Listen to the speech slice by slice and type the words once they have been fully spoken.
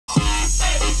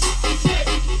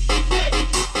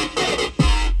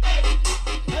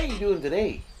doing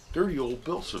today? Dirty old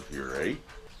BillSiff Gear, eh?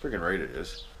 Friggin' right it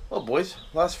is. Well, boys,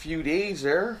 last few days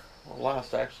there, well,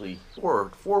 last actually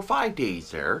four or 5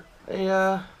 days there,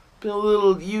 I been a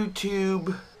little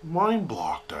YouTube Mind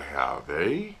blocked I have,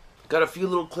 eh? got a few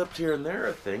little clips here and there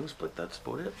of things, but that's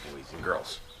about it, boys and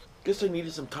girls. Guess I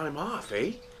needed some time off,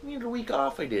 eh? I needed a week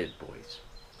off, I did, boys.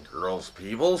 Girls,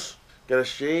 peoples. Got a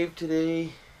shave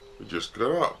today. I just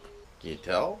got up. Can you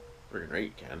tell? Friggin' right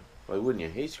you can. Why wouldn't you?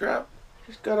 Hey, Scrap?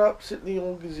 Just got up, sitting in the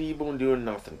old gazebo and doing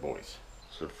nothing, boys.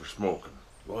 Except for smoking.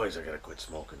 Boys, I gotta quit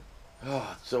smoking.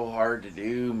 Oh, it's so hard to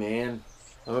do, man.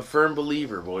 I'm a firm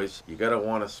believer, boys. You gotta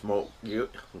want to smoke. You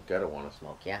gotta want to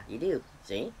smoke. Yeah, you do.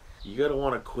 See? You gotta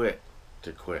want to quit.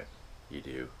 You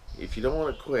do. If you don't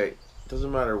want to quit, it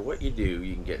doesn't matter what you do,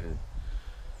 you can get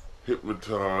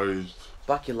Hypnotized.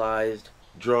 buculized,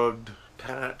 drugged,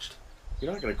 patched.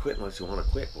 You're not gonna quit unless you want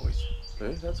to quit, boys.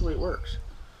 Okay? That's the way it works.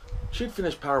 Should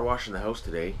finish power washing the house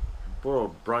today.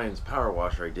 Borrowed Brian's power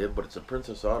washer I did, but it's a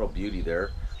Princess Auto Beauty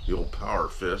there. The old power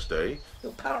fist, eh?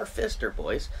 No power fister,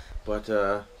 boys. But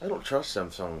I don't trust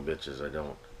them son of bitches, I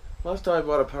don't. Last time I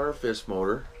bought a power fist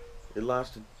motor, it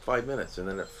lasted 5 minutes and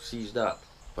then it seized up.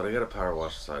 But I got a power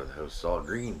wash the side of the house. It's all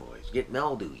green, boys. Get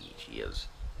mildewy, she is.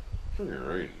 You're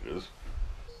right, it is.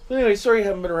 Anyway, sorry I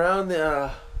haven't been around.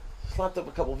 Slapped up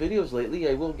a couple videos lately.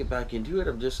 I will get back into it.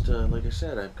 I'm just, like I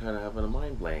said, I'm kind of having a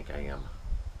mind blank, I am.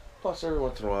 Plus, every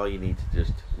once in a while, you need to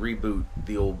just reboot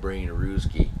the old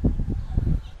brain-a-rooski.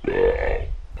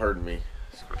 Pardon me.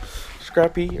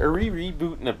 Scrappy, are we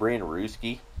rebooting a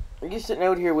brain-a-rooski? Are you sitting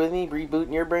out here with me,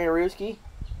 rebooting your brain-a-rooski?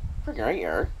 Friggin' right you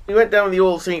are. We went down to the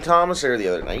old St. Thomas there the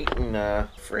other night, and,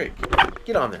 frig,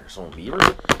 get on there, son beaver.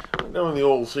 Went down the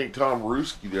old St. Tom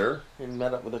Rooski there. And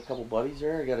met up with a couple buddies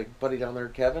there. I got a buddy down there,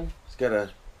 Kevin. He's got a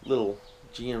little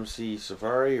GMC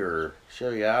Safari or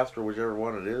Chevy Astra, whichever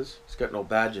one it is. It's got no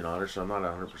badging on her, so I'm not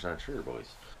 100% sure, boys.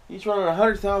 He's running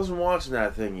 100,000 watts in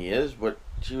that thing, he is, but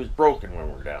she was broken when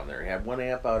we were down there. He had 1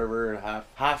 amp out of her and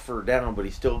half her down, but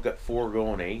he still got 4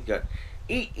 going, eh? He got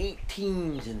 8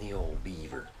 18s in the old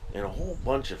beaver. And a whole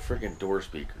bunch of friggin' door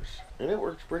speakers. And it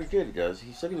works pretty good, he does.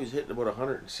 He said he was hitting about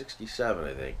 167,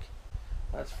 I think.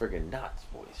 That's friggin' nuts,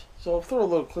 boys. So I'll throw a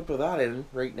little clip of that in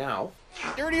right now.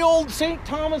 Dirty old St.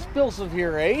 Thomas BillSiff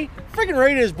here, eh? Friggin'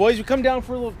 right it is, boys. We come down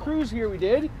for a little cruise here, we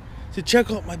did. To check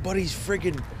out my buddy's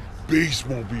friggin'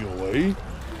 Basemobile, eh?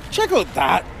 check out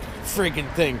that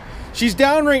friggin' thing. She's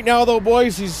down right now, though,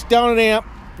 boys. She's down an amp.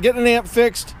 Getting an amp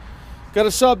fixed. Got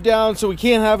a sub down, so we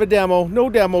can't have a demo. No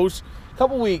demos.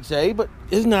 Couple weeks, eh? But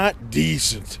isn't that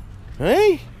Decent.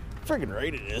 hey? Friggin'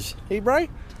 right it is. Hey, Bri?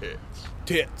 Tits.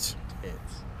 Tits.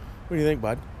 What do you think,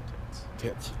 bud?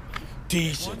 Tits.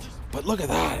 Decent. But look at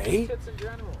that, eh?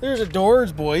 There's a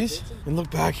doors, boys. And look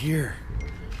back here.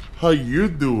 How you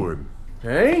doing?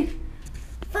 Hey?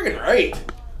 Friggin' right.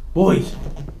 Boys,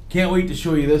 can't wait to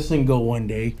show you this thing go one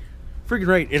day. Friggin'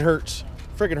 right, it hurts.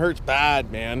 Friggin' hurts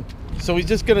bad, man. So he's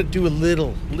just gonna do a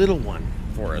little one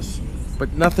for us.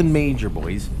 But nothing major,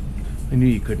 boys. I knew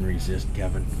you couldn't resist,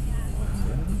 Kevin.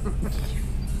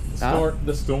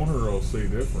 The stoner will say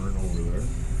different over there.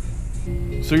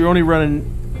 So you're only running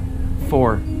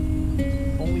 4.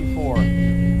 Only 4.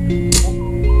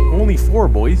 Only 4,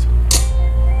 boys.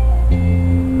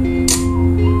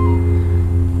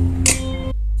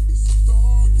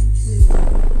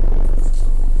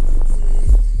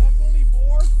 That's only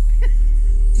 4?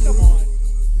 Come on.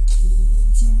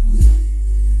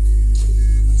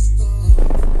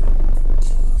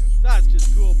 That's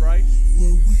just cool, Bryce.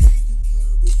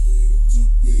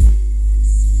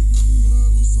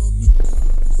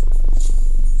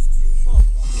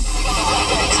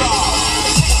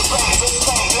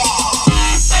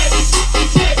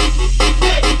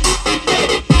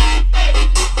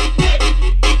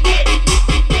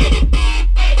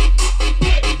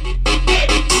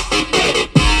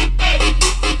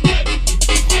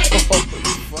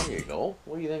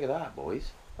 What do you think of that,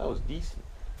 boys? That was decent.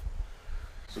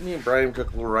 So me and Brian took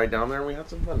a little ride down there and we had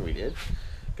some fun, we did.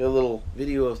 Got a little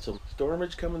video of some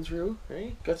stormage coming through,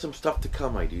 right? Got some stuff to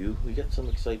come, I do. We got some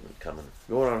excitement coming.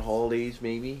 Going on holidays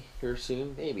maybe here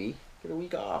soon, maybe. Get a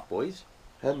week off, boys.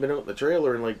 Haven't been out in the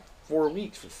trailer in like 4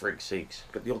 weeks, for frig's sakes.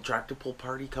 Got the old tractor pull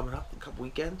party coming up in a couple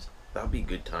weekends. That'll be a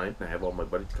good time. I have all my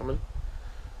buddies coming.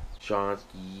 Sean,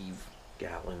 Steve,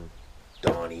 Gatlin,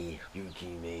 Donnie,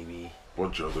 Yuki maybe.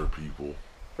 Bunch of other people.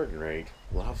 Friggin' right.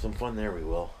 We'll have some fun there, we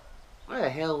will. Why the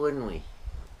hell wouldn't we?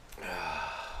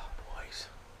 Boys.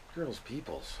 Girls,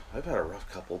 peoples. I've had a rough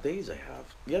couple days, I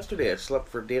have. Yesterday I slept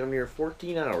for damn near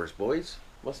 14 hours, boys.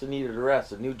 Must have needed a rest.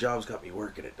 The new job's got me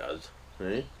working, it does.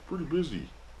 Eh? Pretty busy.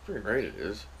 Friggin' right it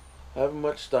is. I haven't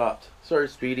much stopped. Sorry,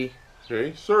 Speedy.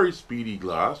 Hey, sorry, Speedy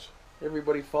Glass.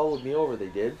 Everybody followed me over, they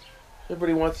did.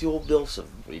 Everybody wants the old BillSiff.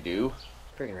 We do.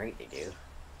 Friggin' right they do.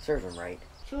 Serves them right.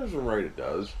 Serves them right, it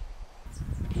does.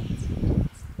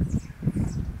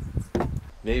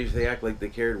 Maybe if they act like they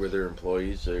cared with their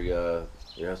employees, they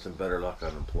have some better luck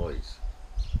on employees.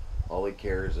 All they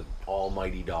care is an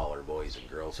almighty dollar, boys and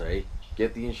girls, hey?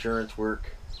 Get the insurance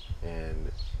work and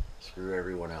screw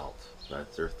everyone else.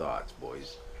 That's their thoughts,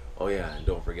 boys. Oh yeah, and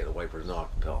don't forget the wipers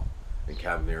knock pill and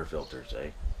cabin air filters, eh?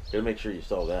 Gotta make sure you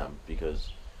sell them, because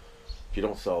if you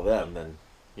don't sell them, then,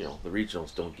 you know, the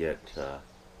regionals don't get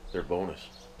their bonus.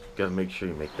 Gotta make sure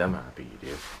you make them happy, you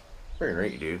do. Very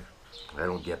right, you do. I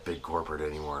don't get big corporate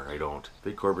anymore. I don't.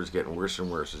 Big corporate's getting worse and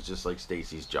worse. It's just like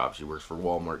Stacy's job. She works for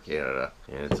Walmart Canada,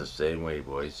 and it's the same way,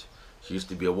 boys. She used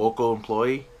to be a WOCO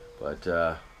employee, but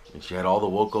and she had all the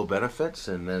WOCO benefits,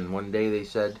 and then one day they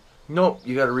said, nope,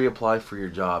 you got to reapply for your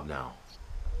job now.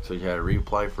 So you had to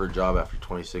reapply for a job after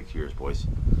 26 years, boys.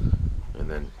 And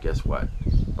then guess what?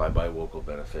 Bye-bye WOCO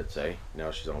benefits, eh?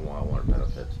 Now she's on Walmart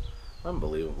benefits.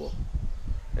 Unbelievable.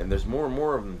 And there's more and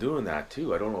more of them doing that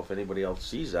too. I don't know if anybody else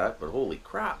sees that, but holy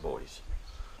crap, boys.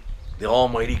 The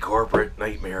almighty corporate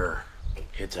nightmare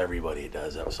hits everybody. It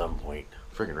does at some point.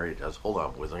 Friggin' right it does. Hold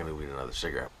on, boys. I'm going to need another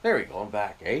cigarette. There we go. I'm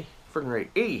back, eh? Friggin' right.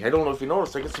 Hey, I don't know if you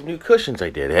noticed, I got some new cushions I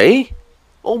did, hey?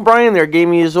 Old Brian there gave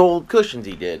me his old cushions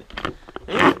he did.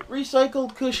 Hey,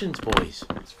 recycled cushions, boys.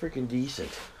 It's freaking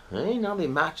decent. Hey, now they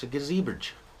match the gazebridge.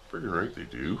 Friggin' right they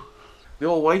do. The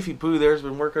old wifey poo there's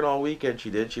been working all weekend, she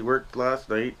did. She worked last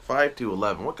night, 5 to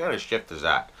 11. What kind of shift is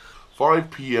that? 5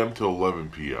 p.m. to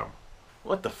 11 p.m.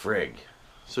 What the frig?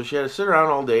 So she had to sit around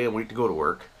all day and wait to go to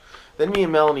work. Then me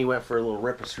and Melanie went for a little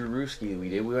rip-a-screw-rooski we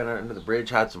did. We went out into the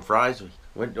bridge, had some fries. We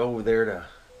went over there to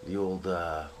the old,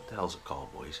 what the hell's it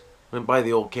called, boys? Went by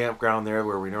the old campground there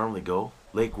where we normally go.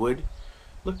 Lakewood.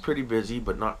 Looked pretty busy,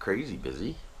 but not crazy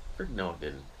busy. Frig, no, it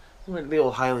didn't. We went to the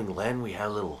old Highland Glen. We had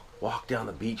a little walk down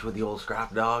the beach with the old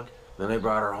scrap dog. Then I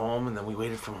brought her home, and then we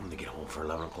waited for him to get home for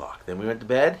 11 o'clock. Then we went to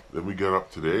bed. Then we got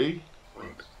up today.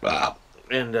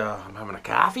 And I'm having a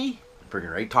coffee.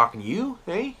 Friggin' right, talking to you,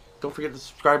 hey? Don't forget to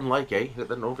subscribe and like, eh? Hit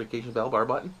that notification bell bar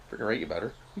button. Friggin' right, you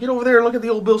better. Get over there and look at the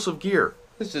old BillSiff Gear.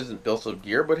 This isn't BillSiff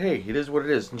Gear, but hey, it is what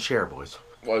it is. And share, boys.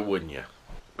 Why wouldn't you?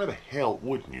 Why the hell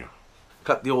wouldn't you?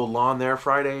 Cut the old lawn there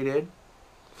Friday, I did.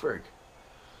 Frig.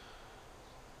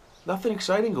 Nothing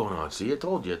exciting going on, see? I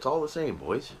told you, it's all the same,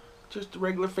 boys. Just a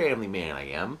regular family man I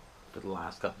am for the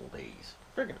last couple of days.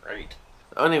 Friggin' right.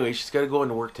 Anyway, she's got to go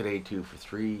into work today, too, for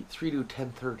 3 to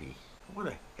 10:30. What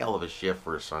a hell of a shift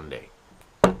for a Sunday.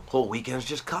 Whole weekend's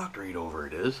just cocked right over,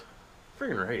 it is.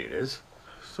 Friggin' right it is.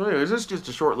 So anyways, this is just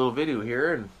a short little video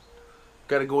here, and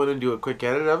got to go in and do a quick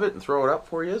edit of it and throw it up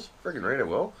for you. Friggin' right I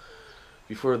will.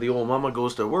 Before the old mama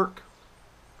goes to work.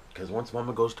 Because once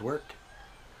mama goes to work,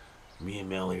 me and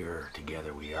Melly are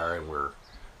together, we are, and we're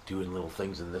doing little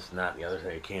things and this and that and the other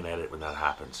thing. I can't edit when that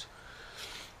happens.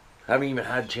 I haven't even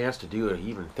had a chance to do it,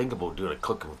 even think about doing a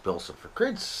cooking with BillSiff for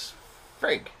kids.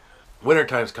 Frig.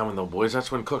 Wintertime's coming though, boys.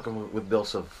 That's when cooking with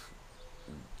BillSiff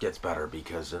gets better,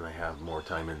 because then I have more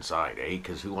time inside, eh?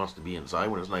 Because who wants to be inside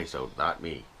when it's nice out? Not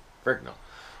me. Frig no.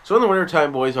 So in the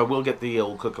wintertime, boys, I will get the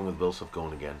old cooking with BillSiff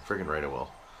going again. Friggin' right I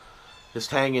will.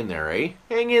 Just hang in there, eh?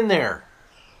 Hang in there.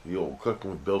 The old cooking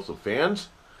with BillSiff fans.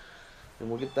 And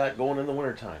we'll get that going in the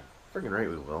wintertime. Friggin' right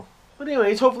we will. But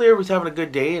anyways, hopefully everybody's having a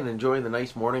good day and enjoying the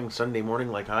nice morning, Sunday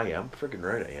morning like I am. Friggin'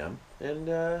 right I am. And,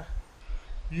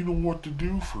 You know what to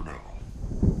do for now.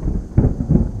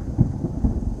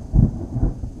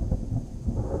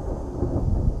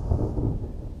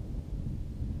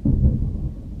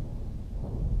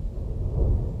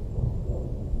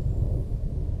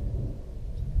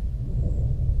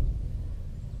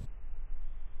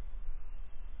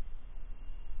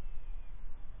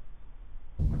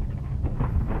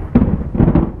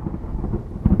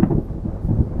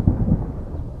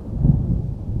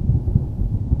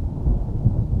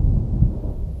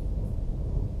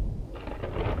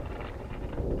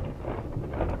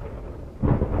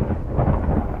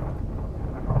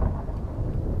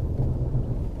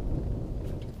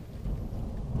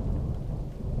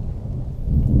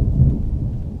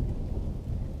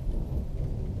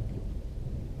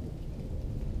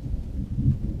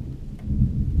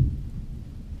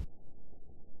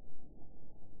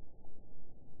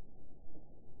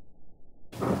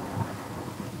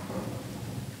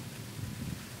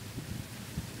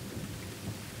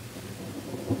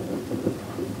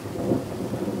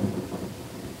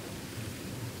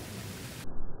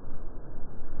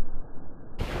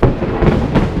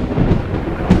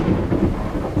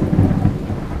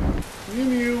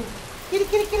 Kitty,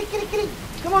 kitty, kitty, kitty, kitty.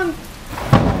 Come on.